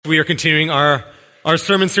We are continuing our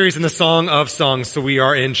sermon series in the Song of Songs, so we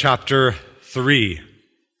are in chapter 3.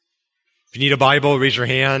 If you need a Bible, raise your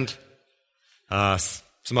hand.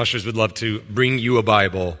 Some ushers would love to bring you a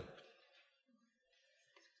Bible.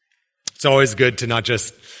 It's always good to not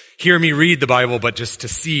just hear me read the Bible, but just to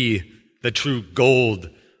see the true gold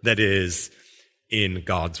that is in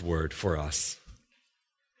God's Word for us.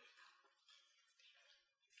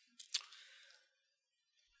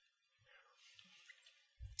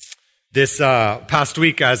 This past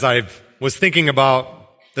week, as I was thinking about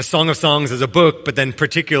the Song of Songs as a book, but then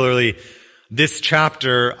particularly this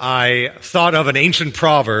chapter, I thought of an ancient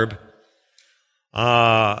proverb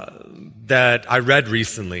that I read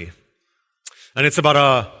recently. And it's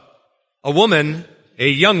about a woman, a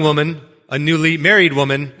young woman, a newly married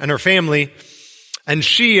woman and her family. And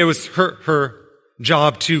it was her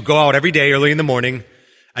job to go out every day early in the morning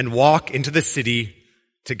and walk into the city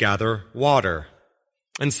to gather water.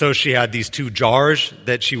 And so she had these 2 jars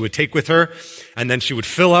that she would take with her, and then she would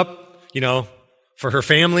fill up, for her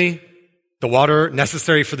family, the water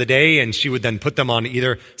necessary for the day, and she would then put them on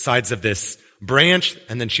either sides of this branch,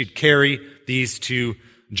 and then she'd carry these 2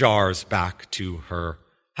 jars back to her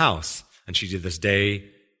house. And she did this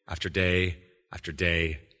day after day after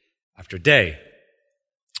day after day.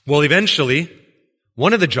 Well, eventually,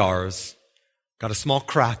 one of the jars got a small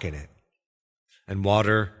crack in it, and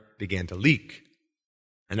water began to leak.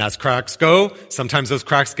 And as cracks go, sometimes those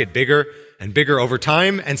cracks get bigger and bigger over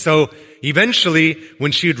time. And so eventually,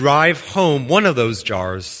 when she'd arrive home, one of those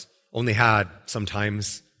jars only had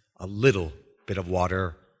sometimes a little bit of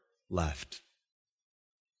water left.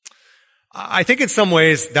 I think in some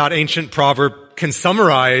ways that ancient proverb can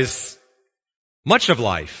summarize much of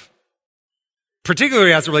life,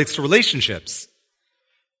 particularly as it relates to relationships,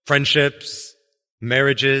 friendships,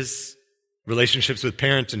 marriages, relationships with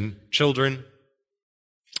parents and children.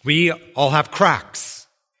 We all have cracks,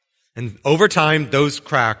 and over time, those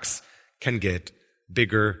cracks can get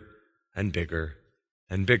bigger and bigger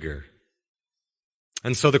and bigger.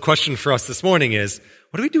 And so the question for us this morning is,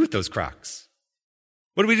 what do we do with those cracks?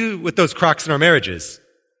 What do we do with those cracks in our marriages?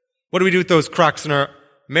 What do we do with those cracks in our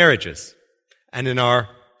marriages and in our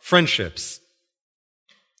friendships?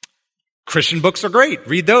 Christian books are great.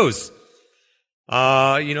 Read those.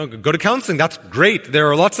 Go to counseling. That's great. There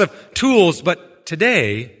are lots of tools, but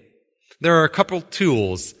today, there are a couple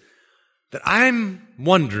tools that I'm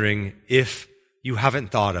wondering if you haven't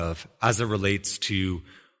thought of as it relates to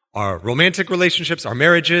our romantic relationships, our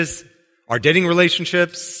marriages, our dating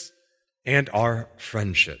relationships, and our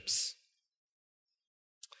friendships.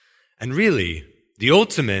 And really, the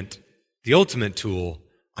ultimate tool,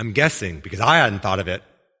 I'm guessing, because I hadn't thought of it,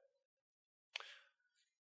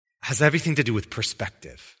 has everything to do with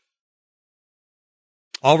perspective.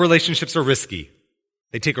 All relationships are risky.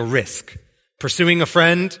 They take a risk. Pursuing a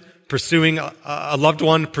friend, pursuing a loved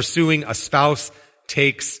one, pursuing a spouse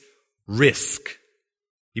takes risk.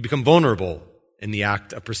 You become vulnerable in the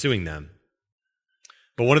act of pursuing them.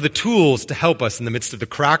 But one of the tools to help us in the midst of the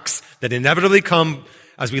cracks that inevitably come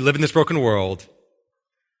as we live in this broken world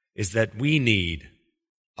is that we need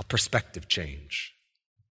a perspective change.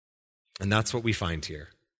 And that's what we find here.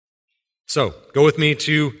 So, go with me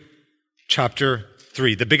to chapter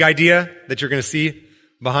 3. The big idea that you're going to see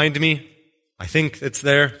behind me, I think it's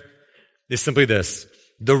there, is simply this.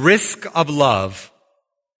 The risk of love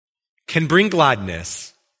can bring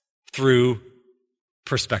gladness through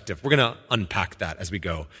perspective. We're going to unpack that as we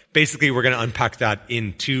go. Basically, we're going to unpack that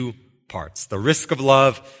in 2 parts. The risk of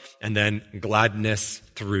love and then gladness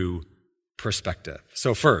through perspective.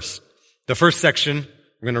 So first, the first section,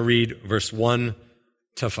 we're going to read verse 1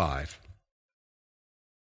 to 5.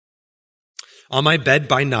 On my bed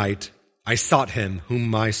by night, I sought him whom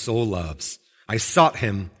my soul loves. I sought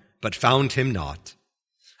him, but found him not.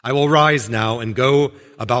 I will rise now and go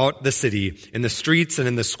about the city. In the streets and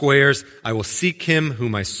in the squares, I will seek him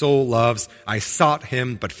whom my soul loves. I sought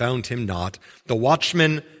him, but found him not. The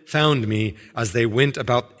watchmen found me as they went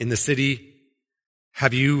about in the city.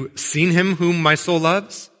 Have you seen him whom my soul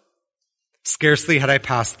loves? Scarcely had I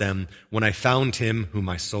passed them when I found him whom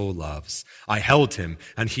my soul loves. I held him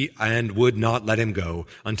and would not let him go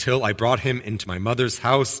until I brought him into my mother's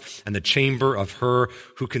house and the chamber of her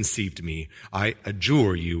who conceived me. I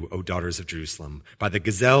adjure you, O daughters of Jerusalem, by the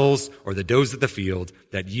gazelles or the does of the field,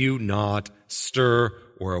 that you not stir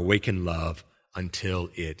or awaken love until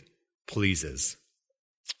it pleases.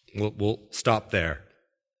 We'll stop there.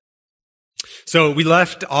 So we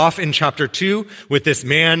left off in chapter 2 with this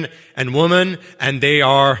man and woman, and they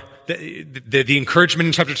are, the encouragement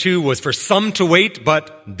in chapter 2 was for some to wait,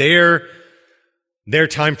 but their Their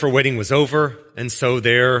time for waiting was over, and so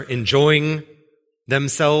they're enjoying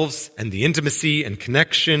themselves and the intimacy and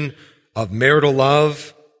connection of marital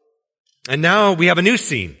love. And now we have a new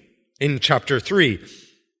scene in chapter 3.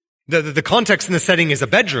 The context and the setting is a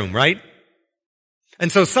bedroom, right?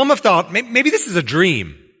 And so some have thought, maybe this is a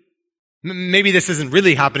dream. Maybe this isn't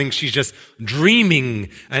really happening. She's just dreaming,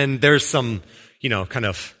 and there's some, kind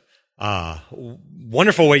of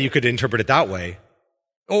wonderful way you could interpret it that way.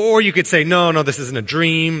 Or you could say, no, this isn't a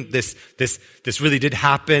dream. This really did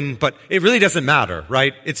happen, but it really doesn't matter,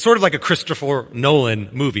 right? It's sort of like a Christopher Nolan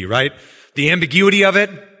movie, right? The ambiguity of it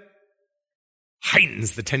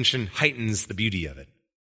heightens the tension, heightens the beauty of it.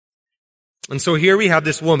 And so here we have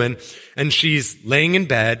this woman, and she's laying in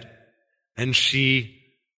bed, and she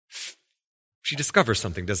discovers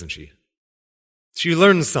something, doesn't she? She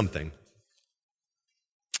learns something.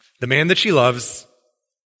 The man that she loves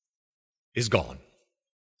is gone.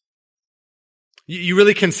 You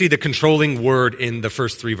really can see the controlling word in the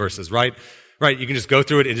first 3 verses, right? Right, you can just go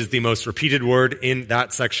through it. It is the most repeated word in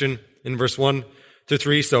that section in verse 1 to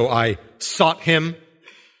 3. So I sought him,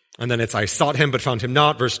 and then it's I sought him but found him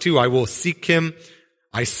not. Verse 2, I will seek him.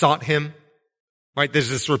 I sought him. Right, there's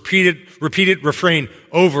this repeated refrain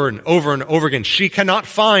over and over and over again. She cannot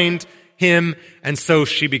find him, and so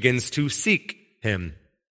she begins to seek him,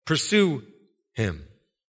 pursue him.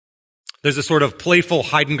 There's a sort of playful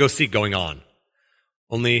hide-and-go-seek going on.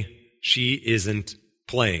 Only she isn't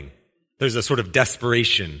playing. There's a sort of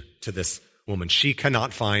desperation to this woman. She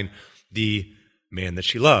cannot find the man that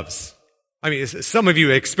she loves. I mean, some of you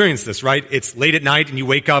experience this, right? It's late at night and you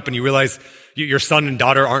wake up and you realize your son and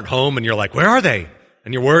daughter aren't home and you're like, where are they?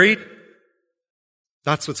 And you're worried.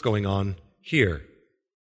 That's what's going on here.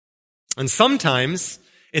 And sometimes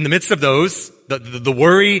in the midst of those, the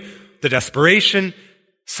worry, the desperation,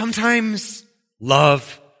 sometimes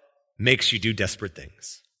love makes you do desperate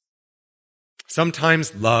things.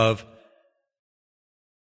 Sometimes love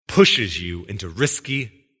pushes you into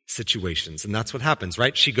risky situations. And that's what happens,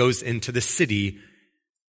 right? She goes into the city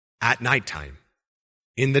at nighttime,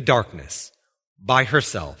 in the darkness, by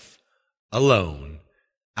herself, alone,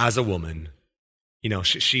 as a woman.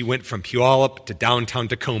 She went from Puyallup to downtown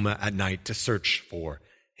Tacoma at night to search for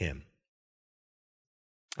him.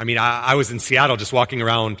 I mean, I was in Seattle just walking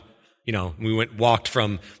around. We walked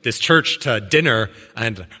from this church to dinner,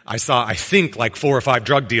 and I saw, I think, like 4 or 5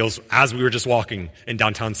 drug deals as we were just walking in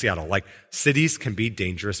downtown Seattle. Like, cities can be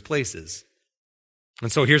dangerous places.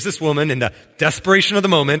 And so here's this woman in the desperation of the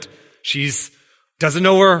moment. She's doesn't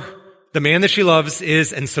know where the man that she loves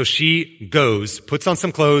is, and so she goes, puts on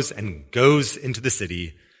some clothes, and goes into the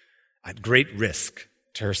city at great risk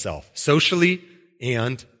to herself, socially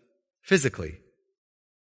and physically.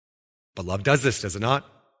 But love does this, does it not?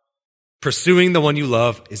 Pursuing the one you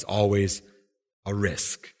love is always a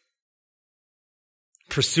risk.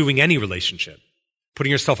 Pursuing any relationship,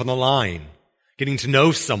 putting yourself on the line, getting to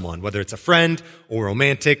know someone, whether it's a friend or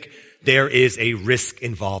romantic, there is a risk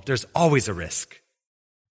involved. There's always a risk.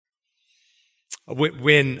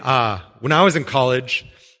 When I was in college,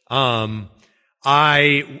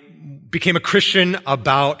 I became a Christian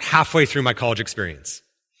about halfway through my college experience.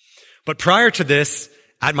 But prior to this,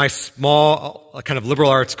 at my small kind of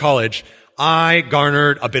liberal arts college, I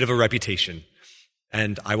garnered a bit of a reputation.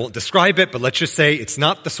 And I won't describe it, but let's just say it's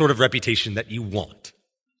not the sort of reputation that you want.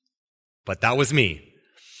 But that was me.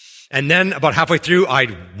 And then about halfway through,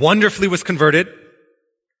 I wonderfully was converted.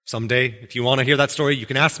 Someday, if you want to hear that story, you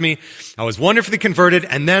can ask me. I was wonderfully converted,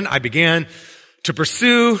 and then I began to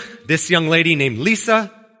pursue this young lady named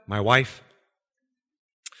Lisa, my wife.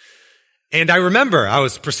 And I remember I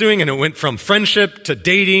was pursuing, and it went from friendship to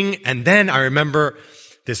dating, and then I remember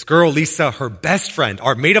this girl, Lisa, her best friend,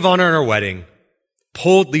 our maid of honor in our wedding,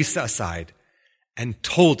 pulled Lisa aside and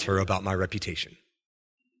told her about my reputation.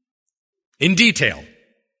 In detail.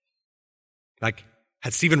 Like,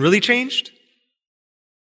 had Stephen really changed?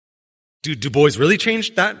 Do boys really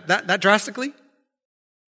change that drastically?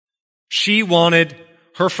 She wanted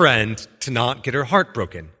her friend to not get her heart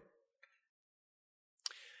broken.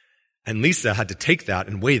 And Lisa had to take that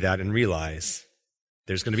and weigh that and realize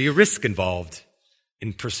there's going to be a risk involved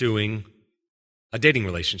in pursuing a dating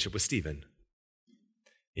relationship with Stephen.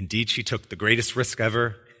 Indeed, she took the greatest risk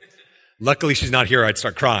ever. Luckily, she's not here. I'd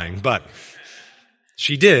start crying, but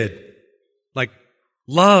she did. Like,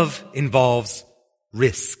 love involves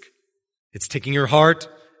risk. It's taking your heart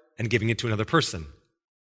and giving it to another person.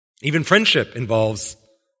 Even friendship involves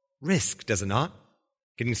risk, does it not?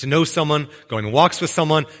 Getting to know someone, going on walks with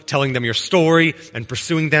someone, telling them your story, and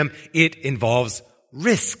pursuing them, it involves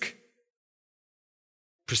risk.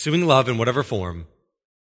 Pursuing love in whatever form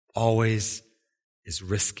always is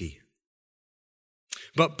risky.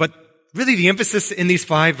 But really the emphasis in these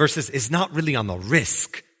 5 verses is not really on the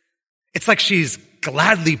risk. It's like she's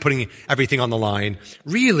gladly putting everything on the line.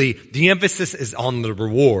 Really, the emphasis is on the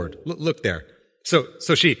reward. Look there. So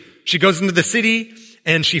she goes into the city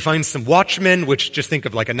and she finds some watchmen, which just think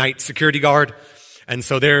of like a night security guard. And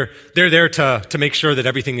so they're there to make sure that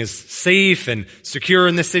everything is safe and secure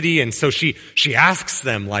in the city. And so she asks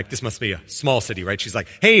them, like, this must be a small city, right? She's like,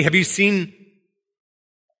 hey, have you seen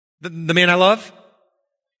the man I love?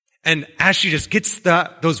 And as she just gets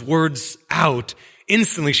those words out,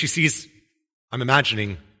 instantly she sees, I'm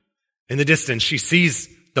imagining, in the distance, she sees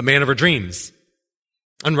the man of her dreams.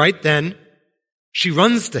 And right then, she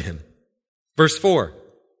runs to him. Verse 4.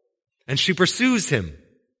 And she pursues him.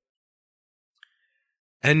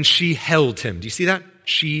 And she held him. Do you see that?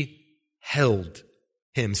 She held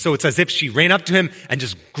him. So it's as if she ran up to him and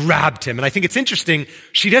just grabbed him. And I think it's interesting.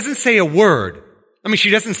 She doesn't say a word. I mean,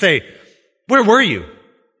 she doesn't say, where were you?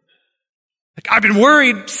 Like, I've been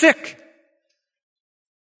worried, sick.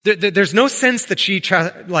 There's no sense that she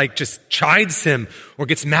just chides him or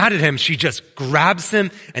gets mad at him. She just grabs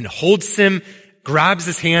him and holds him, grabs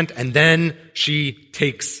his hand, and then she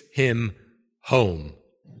takes him home.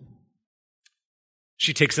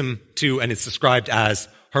 She takes him to, and it's described as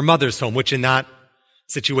her mother's home, which in that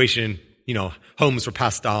situation, homes were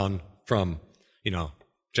passed on from,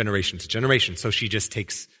 generation to generation. So she just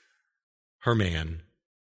takes her man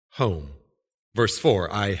home. Verse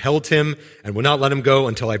 4, I held him and would not let him go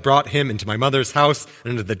until I brought him into my mother's house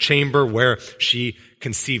and into the chamber where she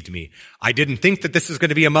conceived me. I didn't think that this was going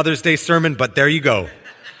to be a Mother's Day sermon, but there you go.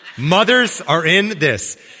 Mothers are in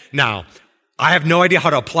this. Now, I have no idea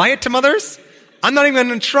how to apply it to mothers. I'm not even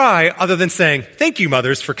going to try other than saying, thank you,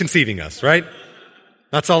 mothers, for conceiving us, right?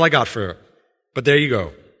 That's all I got for her. But there you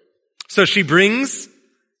go. So she brings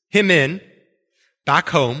him in, back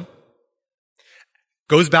home,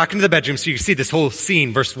 goes back into the bedroom. So you see this whole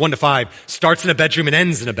scene, verse 1-5, starts in a bedroom and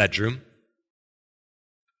ends in a bedroom.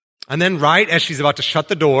 And then right as she's about to shut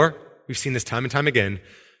the door, we've seen this time and time again,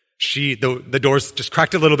 the door's just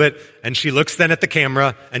cracked a little bit, and she looks then at the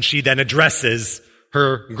camera, and she then addresses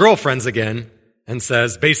her girlfriends again and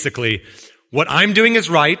says, basically, what I'm doing is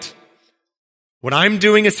right, what I'm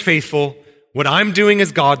doing is faithful, what I'm doing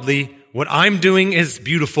is godly, what I'm doing is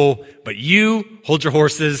beautiful, but you hold your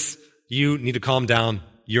horses. You need to calm down.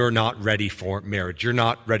 You're not ready for marriage. You're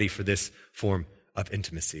not ready for this form of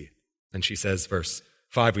intimacy. And she says, verse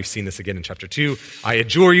 5, we've seen this again in chapter 2. I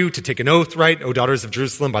adjure you to take an oath, right, O daughters of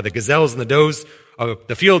Jerusalem, by the gazelles and the does of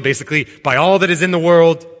the field, basically, by all that is in the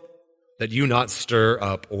world, that you not stir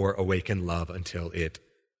up or awaken love until it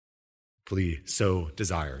so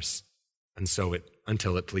desires, and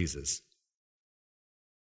until it pleases.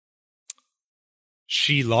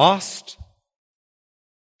 She lost.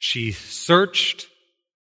 She searched,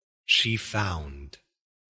 she found.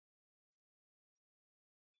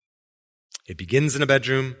 It begins in a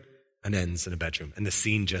bedroom and ends in a bedroom, and the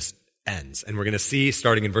scene just ends. And we're going to see,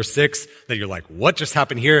 starting in verse 6, that you're like, what just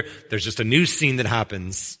happened here? There's just a new scene that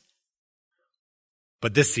happens.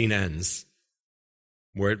 But this scene ends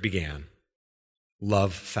where it began.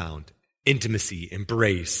 Love found, intimacy,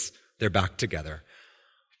 embrace, they're back together.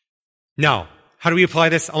 Now, how do we apply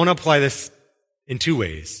this? I want to apply this in 2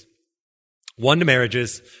 ways. One to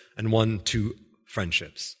marriages and one to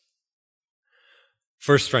friendships.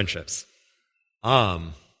 First, friendships.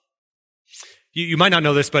 You might not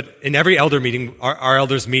know this, but in every elder meeting, our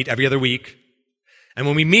elders meet every other week. And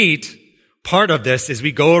when we meet, part of this is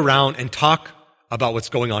we go around and talk about what's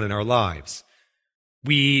going on in our lives.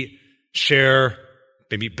 We share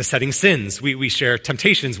maybe besetting sins. We share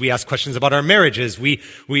temptations. We ask questions about our marriages.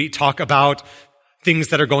 We talk about things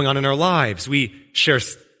that are going on in our lives. We share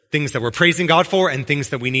things that we're praising God for and things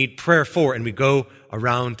that we need prayer for, and we go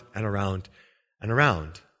around and around and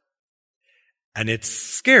around. And it's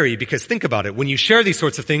scary because think about it. When you share these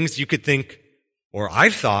sorts of things, you could think, or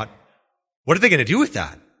I've thought, what are they going to do with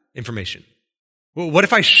that information? Well, what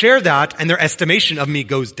if I share that and their estimation of me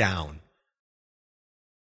goes down?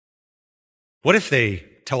 What if they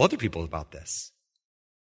tell other people about this?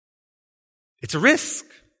 It's a risk.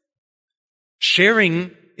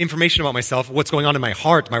 Sharing information about myself, what's going on in my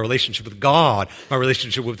heart, my relationship with God, my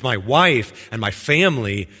relationship with my wife and my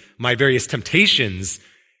family, my various temptations,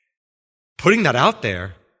 putting that out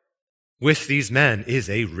there with these men is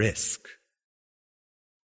a risk.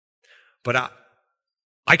 But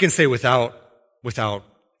I can say without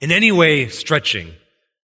in any way stretching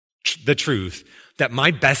the truth that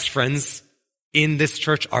my best friends in this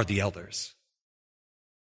church are the elders.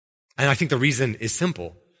 And I think the reason is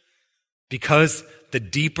simple. Because the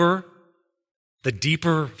deeper The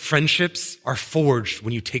deeper friendships are forged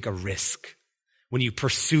when you take a risk, when you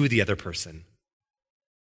pursue the other person.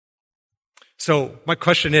 So my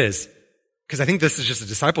question is, because I think this is just a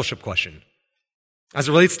discipleship question, as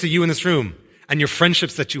it relates to you in this room and your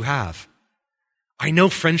friendships that you have, I know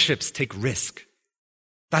friendships take risk.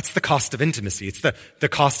 That's the cost of intimacy. It's the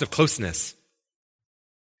cost of closeness.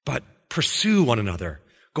 But pursue one another.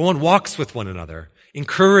 Go on walks with one another.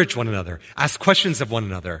 Encourage one another. Ask questions of one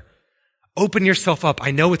another. Open yourself up.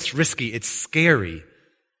 I know it's risky. It's scary.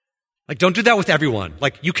 Like, don't do that with everyone.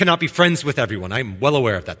 Like, you cannot be friends with everyone. I'm well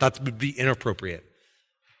aware of that. That would be inappropriate.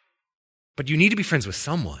 But you need to be friends with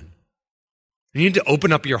someone. You need to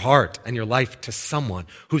open up your heart and your life to someone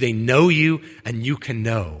who they know you and you can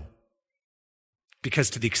know. Because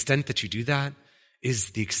to the extent that you do that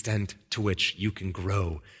is the extent to which you can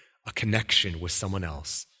grow a connection with someone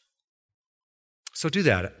else. So do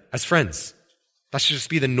that as friends. That should just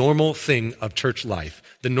be the normal thing of church life,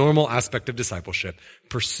 the normal aspect of discipleship.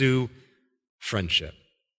 Pursue friendship.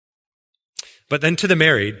 But then to the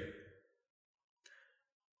married,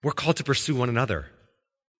 we're called to pursue one another.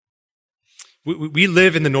 We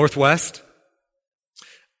live in the Northwest,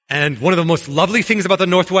 and one of the most lovely things about the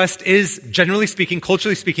Northwest is, generally speaking,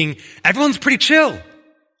 culturally speaking, everyone's pretty chill.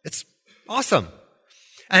 It's awesome.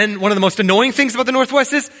 And one of the most annoying things about the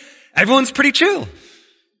Northwest is everyone's pretty chill.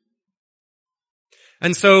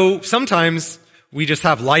 And so sometimes we just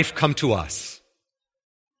have life come to us.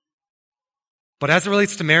 But as it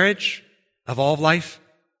relates to marriage, of all of life,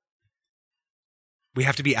 we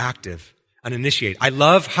have to be active and initiate. I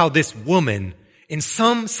love how this woman, in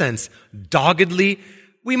some sense, doggedly,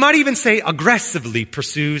 we might even say aggressively,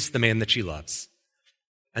 pursues the man that she loves.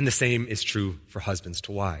 And the same is true for husbands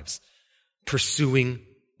to wives. Pursuing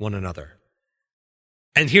one another.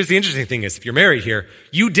 And here's the interesting thing is, if you're married here,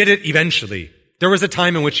 you did it eventually. There was a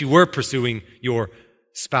time in which you were pursuing your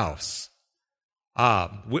spouse.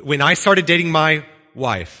 When I started dating my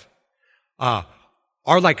wife, our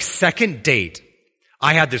second date,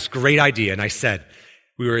 I had this great idea, and I said,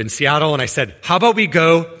 we were in Seattle, and I said, how about we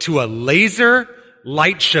go to a laser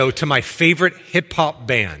light show to my favorite hip-hop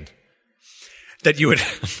band that you would,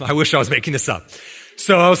 I wish I was making this up.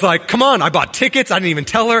 So I was like, come on, I bought tickets, I didn't even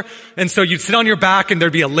tell her. And so you'd sit on your back and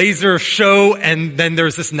there'd be a laser show, and then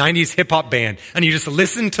there's this 90s hip-hop band. And you just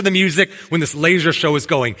listen to the music when this laser show is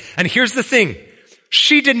going. And here's the thing,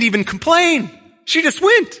 she didn't even complain. She just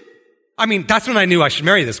went. I mean, that's when I knew I should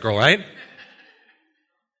marry this girl, right?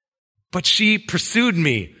 But she pursued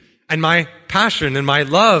me and my passion and my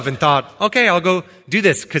love and thought, okay, I'll go do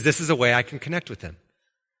this because this is a way I can connect with him.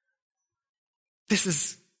 This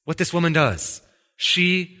is what this woman does.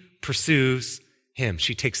 She pursues him.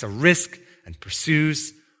 She takes a risk and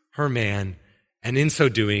pursues her man, and in so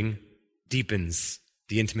doing, deepens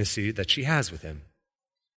the intimacy that she has with him.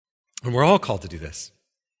 And we're all called to do this.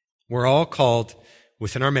 We're all called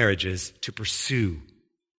within our marriages to pursue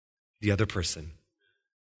the other person.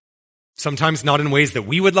 Sometimes not in ways that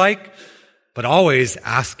we would like, but always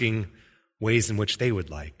asking ways in which they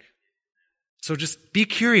would like. So just be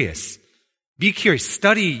curious. Be curious.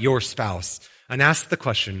 Study your spouse and ask the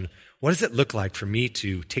question, what does it look like for me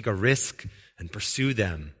to take a risk and pursue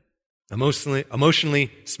them?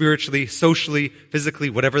 Emotionally, spiritually, socially, physically,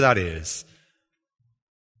 whatever that is.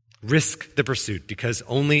 Risk the pursuit, because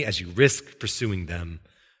only as you risk pursuing them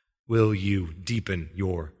will you deepen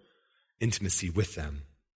your intimacy with them.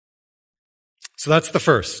 So that's the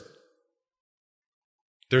first.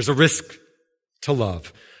 There's a risk to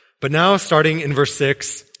love. But now, starting in verse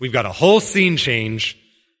 6, we've got a whole scene change,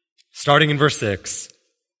 starting in verse 6.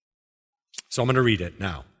 So I'm going to read it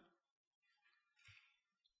now.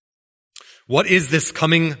 What is this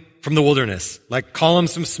coming from the wilderness, like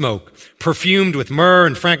columns from smoke, perfumed with myrrh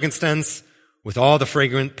and frankincense, with all the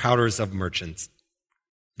fragrant powders of merchants?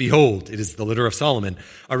 Behold, it is the litter of Solomon.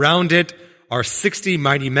 Around it are 60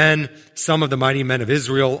 mighty men, some of the mighty men of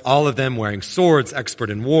Israel, all of them wearing swords, expert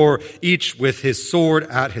in war, each with his sword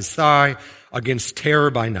at his thigh, against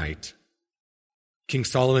terror by night. King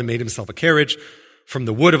Solomon made himself a carriage from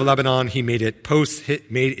the wood of Lebanon. He made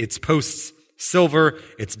its posts silver,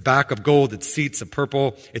 its back of gold, its seats of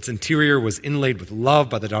purple. Its interior was inlaid with love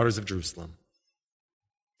by the daughters of Jerusalem.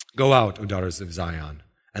 Go out, O daughters of Zion,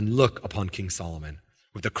 and look upon King Solomon,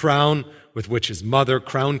 with the crown with which his mother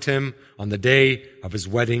crowned him on the day of his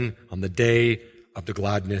wedding, on the day of the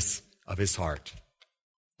gladness of his heart.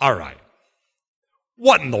 All right.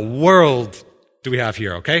 What in the world do we have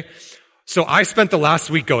here, okay? So I spent the last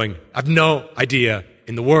week going, I have no idea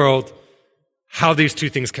in the world how these two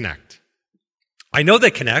things connect. I know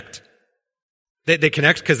they connect. They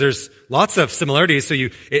connect because there's lots of similarities. So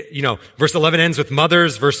verse 11 ends with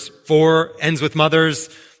mothers, verse 4 ends with mothers.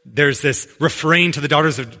 There's this refrain to the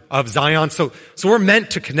daughters of Zion. So we're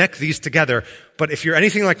meant to connect these together. But if you're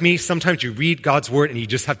anything like me, sometimes you read God's word and you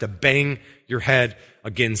just have to bang your head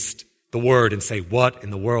against the word and say, what in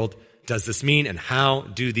the world does this mean? And how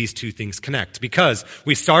do these two things connect? Because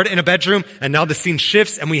we start in a bedroom and now the scene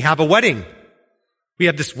shifts and we have a wedding. We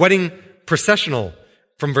have this wedding processional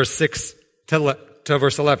from verse 6 to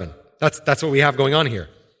verse 11. That's what we have going on here.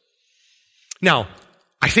 Now,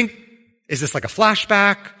 I think, is this like a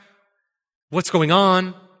flashback? What's going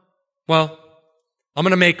on? Well, I'm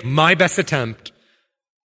going to make my best attempt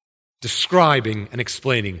describing and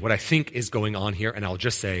explaining what I think is going on here, and I'll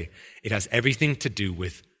just say it has everything to do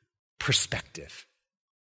with perspective.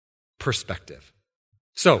 Perspective.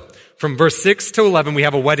 So, from verse 6 to 11, we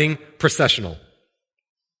have a wedding processional.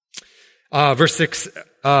 Verse 6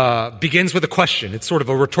 begins with a question. It's sort of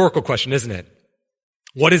a rhetorical question, isn't it?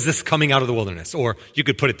 What is this coming out of the wilderness? Or you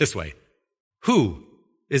could put it this way. Who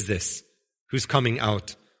is this who's coming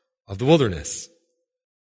out of the wilderness?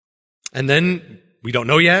 And then, we don't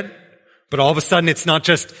know yet, but all of a sudden it's not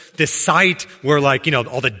just this sight where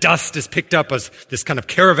all the dust is picked up as this kind of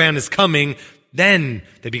caravan is coming. Then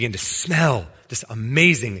they begin to smell this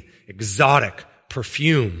amazing, exotic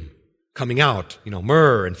perfume coming out,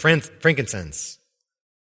 myrrh and frankincense.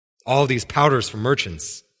 All these powders from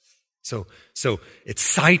merchants. So it's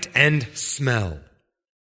sight and smell.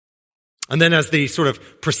 And then as the sort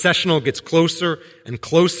of processional gets closer and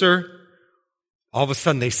closer, all of a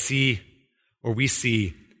sudden we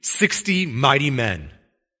see 60 mighty men,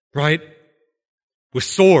 right? With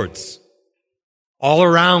swords all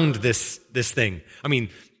around this thing. I mean,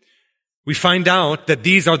 we find out that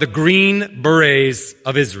these are the green berets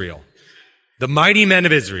of Israel. The mighty men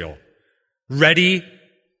of Israel, ready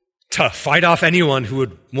to fight off anyone who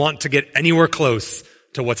would want to get anywhere close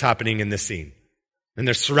to what's happening in this scene. And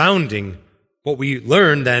they're surrounding, what we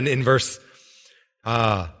learn then in verse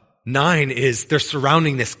 9 is they're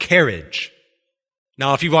surrounding this carriage.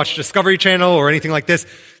 Now, if you watch Discovery Channel or anything like this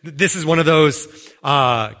is one of those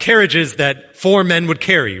carriages that 4 men would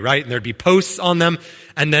carry, right? And there'd be posts on them,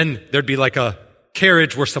 and then there'd be like a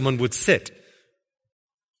carriage where someone would sit.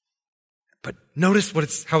 But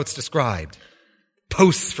notice how it's described.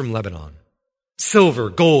 Posts from Lebanon. Silver,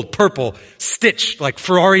 gold, purple, stitched like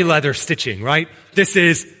Ferrari leather stitching, right? This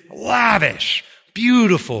is lavish,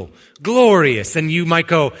 beautiful, glorious. And you might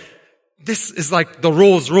go, this is like the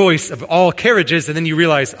Rolls Royce of all carriages. And then you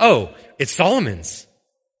realize, oh, it's Solomon's.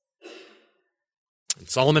 And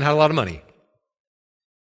Solomon had a lot of money.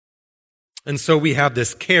 And so we have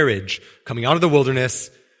this carriage coming out of the wilderness,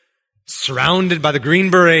 surrounded by the green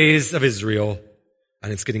berets of Israel,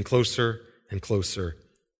 and it's getting closer and closer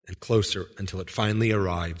and closer until it finally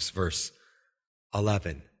arrives, verse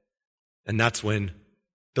 11. And that's when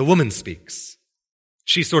the woman speaks.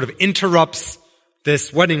 She sort of interrupts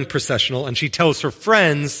this wedding processional and she tells her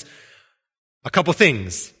friends a couple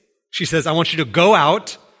things. She says, I want you to go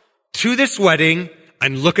out to this wedding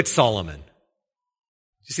and look at Solomon.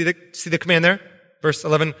 You see the command there? Verse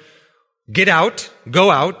 11. Get out,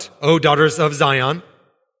 go out, O daughters of Zion,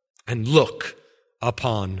 and look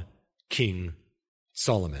upon King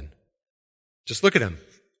Solomon. Just look at him.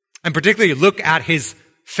 And particularly look at his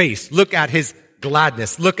face. Look at his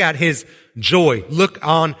gladness. Look at his joy. Look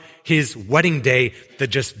on his wedding day, the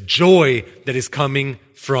just joy that is coming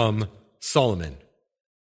from Solomon.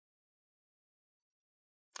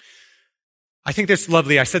 I think that's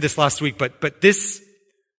lovely. I said this last week, but this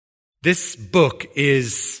book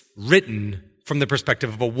is written from the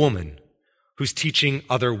perspective of a woman who's teaching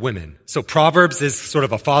other women. So Proverbs is sort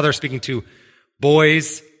of a father speaking to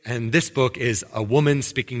boys, and this book is a woman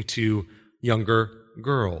speaking to younger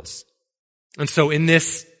girls. And so in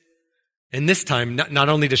this time, not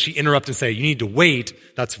only does she interrupt and say, you need to wait,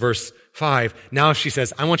 that's verse 5, now she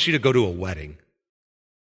says, I want you to go to a wedding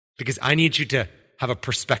because I need you to have a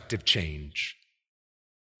perspective change.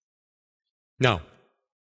 Now,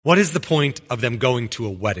 what is the point of them going to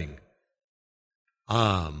a wedding?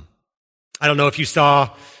 I don't know if you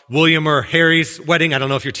saw William or Harry's wedding. I don't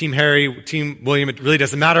know if you're Team Harry, Team William. It really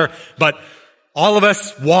doesn't matter. But all of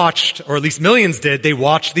us watched, or at least millions did, they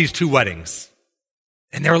watched these two weddings.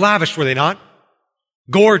 And they were lavish, were they not?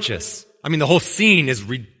 Gorgeous. I mean, the whole scene is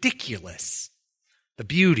ridiculous. The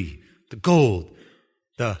beauty, the gold,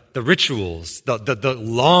 the rituals, the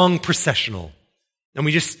long processional. And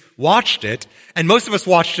we just watched it, and most of us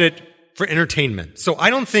watched it for entertainment. So I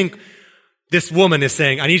don't think this woman is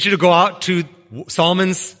saying, I need you to go out to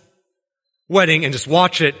Solomon's wedding and just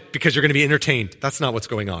watch it because you're going to be entertained. That's not what's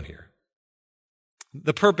going on here.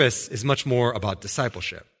 the purpose is much more about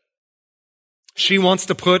discipleship. She wants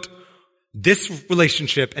to put this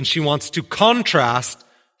relationship and she wants to contrast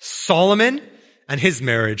Solomon and his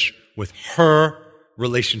marriage with her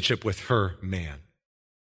relationship with her man.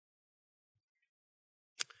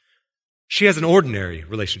 She has an ordinary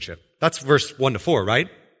relationship. That's verse 1-4, right?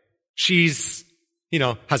 She's in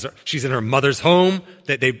her mother's home,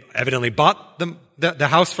 that they evidently bought the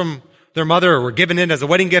house from their mother or were given it as a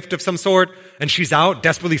wedding gift of some sort, and she's out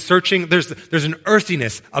desperately searching. There's an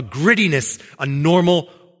earthiness, a grittiness, a normal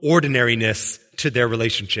ordinariness to their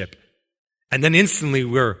relationship. And then instantly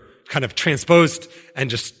we're kind of transposed and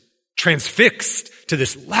just transfixed to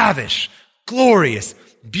this lavish, glorious,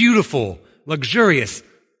 beautiful, luxurious,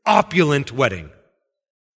 opulent wedding.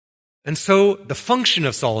 And so the function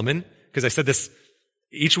of Solomon, because I said this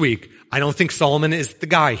each week, I don't think Solomon is the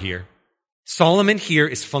guy here. Solomon here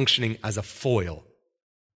is functioning as a foil.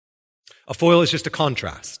 A foil is just a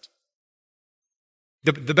contrast.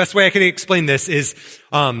 The best way I can explain this is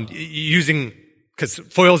because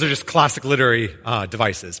foils are just classic literary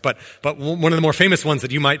devices. But one of the more famous ones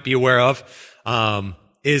that you might be aware of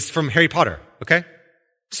is from Harry Potter, okay?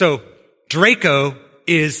 So Draco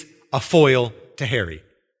is a foil to Harry.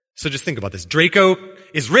 So just think about this. Draco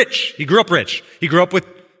is rich. He grew up rich. He grew up with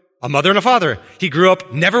a mother and a father. He grew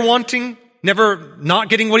up never not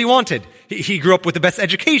getting what he wanted. He grew up with the best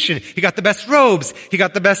education. He got the best robes. He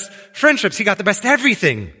got the best friendships. He got the best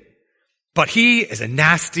everything. But he is a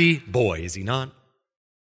nasty boy, is he not?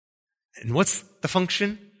 And what's the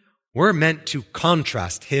function? We're meant to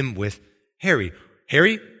contrast him with Harry.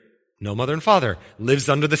 Harry, no mother and father, lives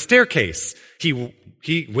under the staircase. He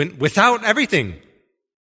went without everything.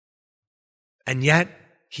 And yet,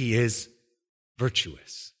 he is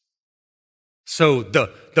virtuous. So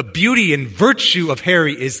the beauty and virtue of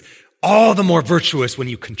Harry is all the more virtuous when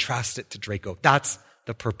you contrast it to Draco. That's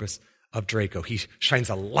the purpose of Draco. He shines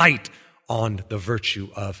a light on the virtue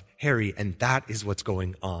of Harry, and that is what's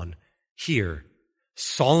going on here.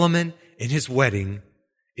 Solomon, in his wedding,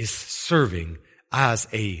 is serving as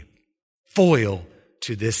a foil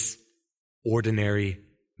to this ordinary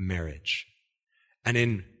marriage. And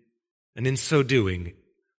in so doing,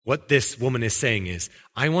 what this woman is saying is,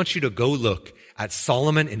 I want you to go look at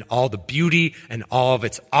Solomon in all the beauty and all of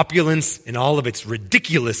its opulence and all of its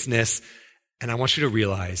ridiculousness, and I want you to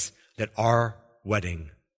realize that our wedding,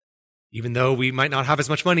 even though we might not have as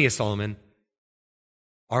much money as Solomon,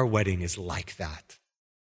 our wedding is like that.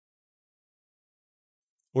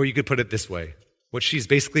 Or you could put it this way. What she's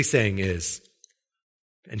basically saying is,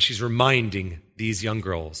 and she's reminding these young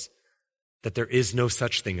girls, that there is no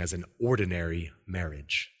such thing as an ordinary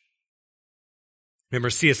marriage. Remember,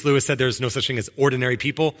 C.S. Lewis said there's no such thing as ordinary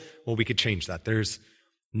people? Well, we could change that. There's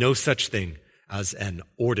no such thing as an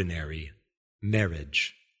ordinary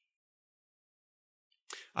marriage.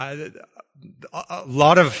 There's a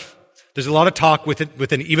lot of talk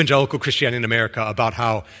within evangelical Christianity in America about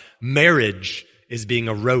how marriage is being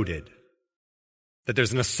eroded, that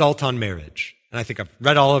there's an assault on marriage. And I think I've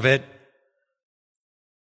read all of it.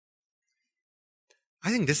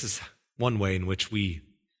 I think this is one way in which we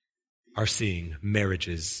are seeing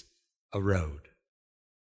marriages erode,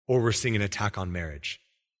 or we're seeing an attack on marriage.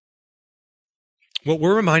 What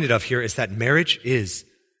we're reminded of here is that marriage is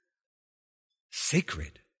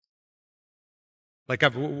sacred.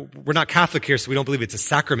 We're not Catholic here, so we don't believe it's a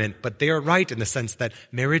sacrament, but they are right in the sense that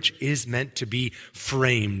marriage is meant to be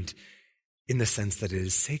framed in the sense that it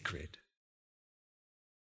is sacred.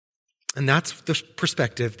 And that's the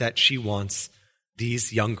perspective that she wants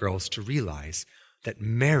these young girls to realize, that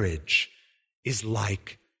marriage is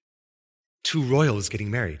like two royals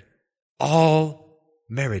getting married. All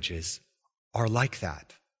marriages are like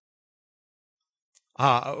that.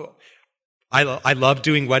 I love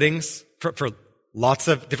doing weddings for lots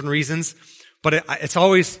of different reasons, but it's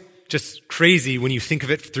always just crazy when you think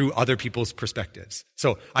of it through other people's perspectives.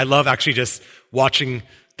 So I love actually just watching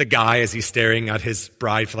the guy as he's staring at his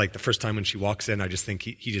bride for the first time when she walks in. I just think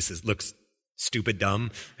he just looks stupid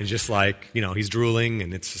dumb and just he's drooling,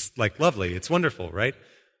 and it's just lovely. It's wonderful, right?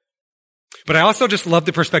 But I also just love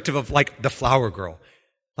the perspective of the flower girl.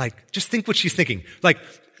 Just think what she's thinking.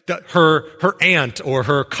 Her aunt or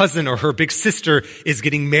her cousin or her big sister is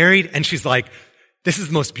getting married, and she's like, this is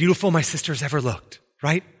the most beautiful my sister's ever looked,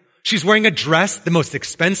 right? She's wearing a dress, the most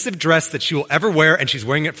expensive dress that she will ever wear, and she's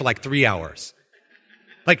wearing it for 3 hours.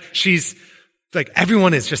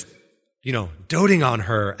 Everyone is just, doting on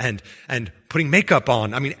her and putting makeup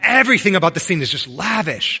on. I mean, everything about the scene is just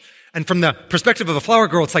lavish. And from the perspective of a flower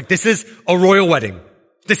girl, it's this is a royal wedding.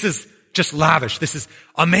 This is just lavish. This is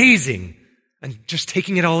amazing. And just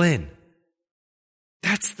taking it all in.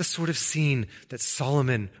 That's the sort of scene that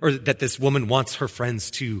that this woman wants her friends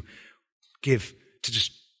to give, to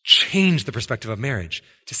just change the perspective of marriage,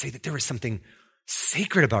 to say that there is something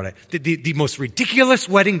sacred about it. The most ridiculous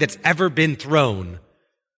wedding that's ever been thrown,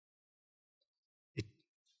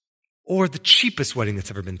 or the cheapest wedding that's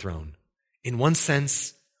ever been thrown, in one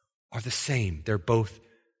sense, are the same. They're both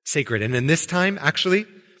sacred. And in this time, actually,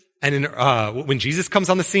 and when Jesus comes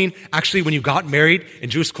on the scene, actually, when you got married in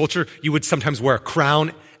Jewish culture, you would sometimes wear a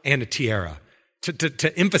crown and a tiara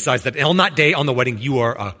to emphasize that on that day, on the wedding, you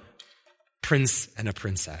are a prince and a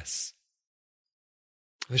princess.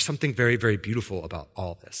 There's something very, very beautiful about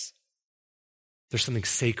all this. There's something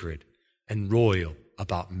sacred and royal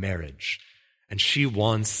about marriage. And she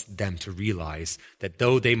wants them to realize that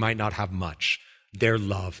though they might not have much, their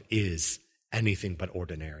love is anything but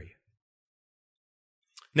ordinary.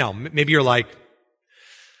 Now, maybe you're like,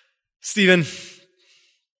 Stephen,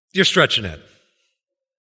 you're stretching it.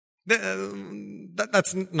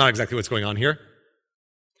 That's not exactly what's going on here.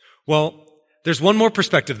 Well, there's one more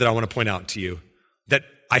perspective that I want to point out to you that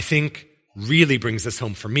I think really brings this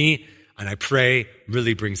home for me, and I pray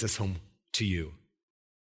really brings this home to you.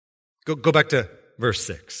 Go back to verse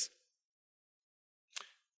 6.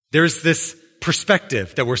 There's this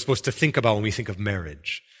perspective that we're supposed to think about when we think of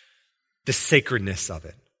marriage, the sacredness of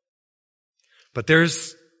it. But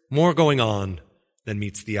there's more going on than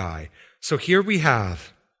meets the eye. So here we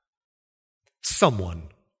have someone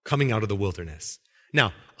coming out of the wilderness.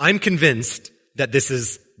 Now, I'm convinced that this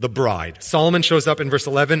is the bride. Solomon shows up in verse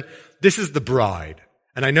 11. This is the bride.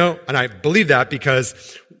 And I know, and I believe that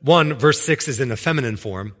because verse 6 is in a feminine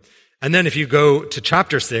form. And then if you go to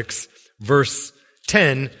chapter 6, verse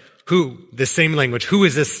 10, the same language, who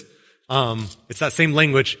is this? It's that same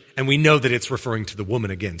language, and we know that it's referring to the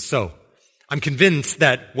woman again. So I'm convinced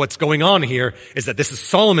that what's going on here is that this is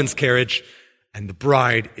Solomon's carriage, and the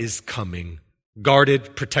bride is coming,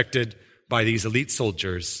 guarded, protected by these elite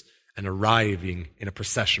soldiers, and arriving in a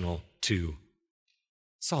processional to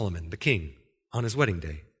Solomon, the king, on his wedding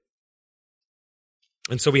day.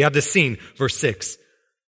 And so we have this scene, verse 6,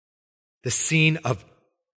 the scene of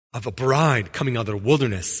a bride coming out of the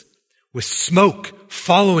wilderness with smoke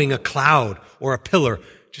following a cloud or a pillar.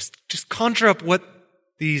 Just conjure up what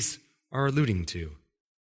these are alluding to.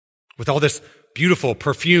 With all this beautiful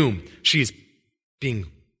perfume, she's being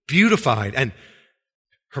beautified, and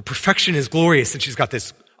her perfection is glorious, and she's got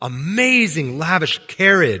this amazing, lavish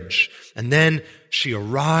carriage. And then she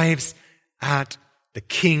arrives at the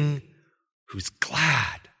king who's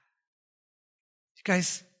glad. You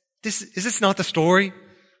guys, is this not the story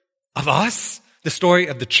of us? The story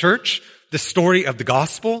of the church? The story of the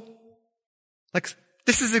gospel? Like,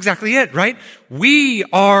 this is exactly it, right? We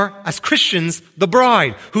are, as Christians, the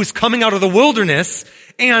bride who's coming out of the wilderness,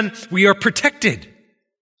 and we are protected.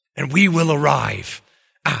 And we will arrive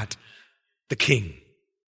at the king.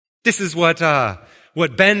 This is what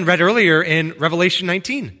Ben read earlier in Revelation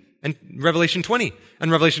 19 and Revelation 20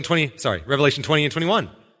 and Revelation 20 and 21.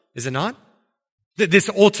 Is it not? This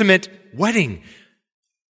ultimate wedding.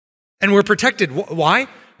 And we're protected. Why?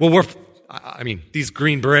 Well, these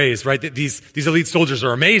Green Berets, right? These elite soldiers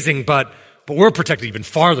are amazing, but we're protected even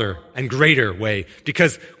farther and greater way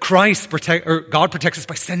because God protects us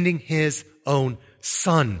by sending his own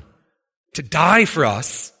son to die for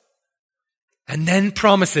us, and then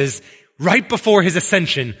promises right before his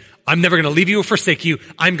ascension, I'm never going to leave you or forsake you.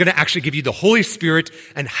 I'm going to actually give you the Holy Spirit.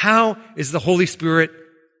 And how is the Holy Spirit?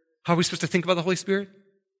 How are we supposed to think about the Holy Spirit?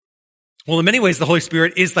 Well, in many ways, the Holy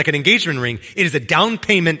Spirit is like an engagement ring. It is a down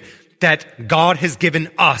payment that God has given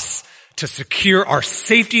us to secure our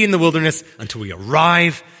safety in the wilderness until we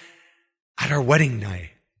arrive at our wedding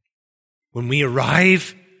night. When we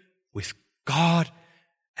arrive with God,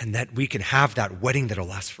 and that we can have that wedding that will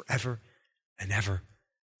last forever and ever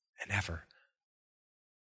and ever.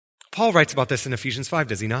 Paul writes about this in Ephesians 5,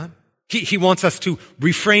 does he not? He wants us to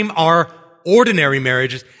reframe our ordinary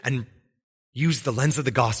marriages and use the lens of the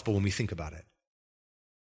gospel when we think about it.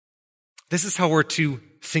 This is how we're to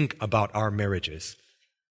think about our marriages.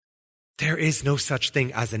 There is no such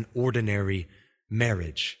thing as an ordinary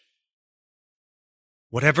marriage.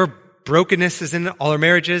 Whatever brokenness is in all our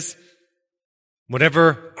marriages,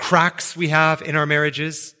 whatever cracks we have in our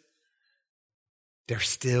marriages, they're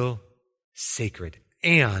still sacred.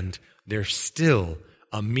 And they're still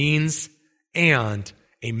a means and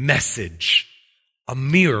a message, a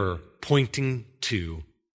mirror pointing to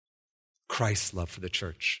Christ's love for the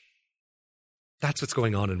church. That's what's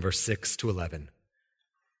going on in verse 6 to 11.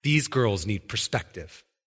 These girls need perspective,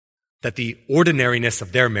 that the ordinariness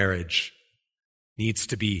of their marriage needs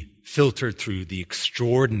to be filtered through the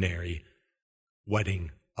extraordinary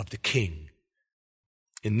wedding of the king.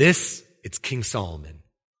 In this, it's King Solomon.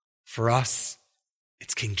 For us,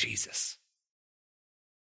 it's King Jesus.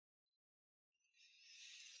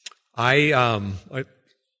 I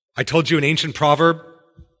told you an ancient proverb.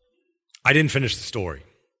 I didn't finish the story.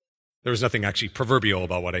 There was nothing actually proverbial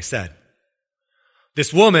about what I said.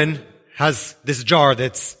 This woman has this jar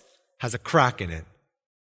that has a crack in it,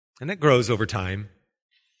 and it grows over time.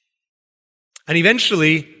 And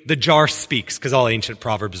eventually, the jar speaks, because all ancient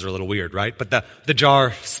proverbs are a little weird, right? But the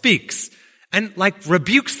jar speaks and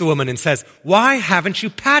rebukes the woman and says, "Why haven't you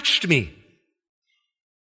patched me?"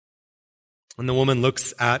 And the woman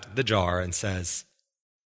looks at the jar and says,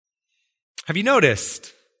 "Have you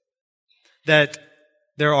noticed that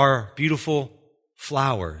there are beautiful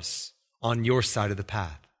flowers on your side of the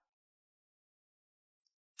path?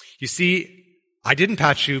 You see, I didn't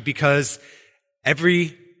patch you because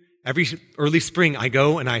every early spring I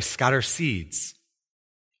go and I scatter seeds.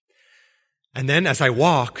 And then as I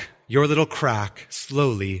walk, your little crack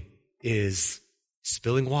slowly is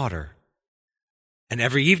spilling water. And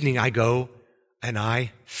every evening I go and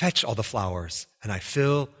I fetch all the flowers and I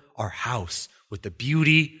fill our house with the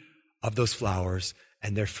beauty of those flowers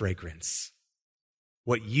and their fragrance.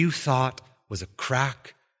 What you thought was a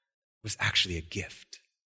crack was actually a gift."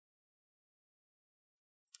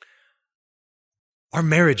 Our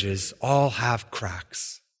marriages all have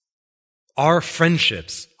cracks. Our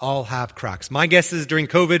friendships all have cracks. My guess is during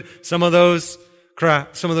COVID, some of those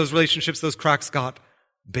relationships, those cracks got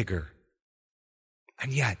bigger.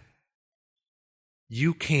 And yet,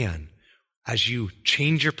 you can, as you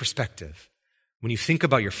change your perspective, when you think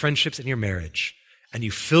about your friendships and your marriage, and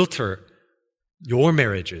you filter your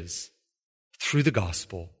marriages through the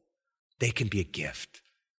gospel, they can be a gift.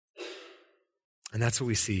 And that's what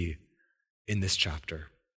we see in this chapter.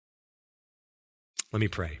 Let me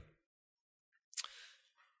pray.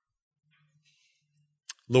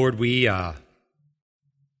 Lord, we are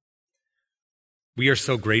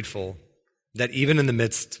so grateful that even in the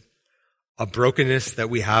midst of brokenness that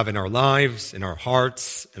we have in our lives, in our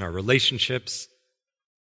hearts, in our relationships,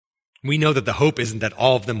 we know that the hope isn't that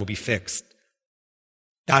all of them will be fixed.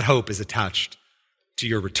 That hope is attached to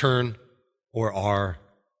your return or our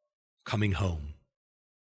coming home.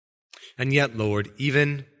 And yet, Lord,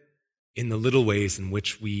 even in the little ways in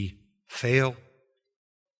which we fail,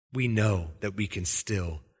 we know that we can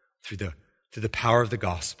still, through the power of the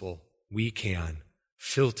gospel, we can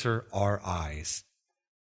filter our eyes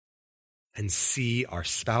and see our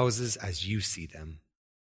spouses as you see them,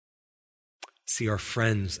 see our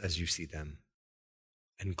friends as you see them,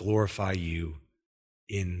 and glorify you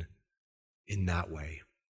in that way.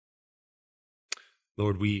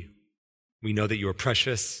 Lord, we know that you are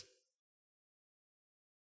precious.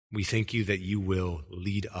 We thank you that you will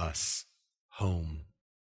lead us home.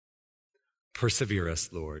 Persevere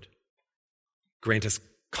us, Lord. Grant us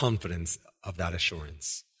confidence of that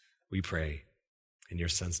assurance. We pray in your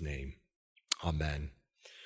Son's name. Amen.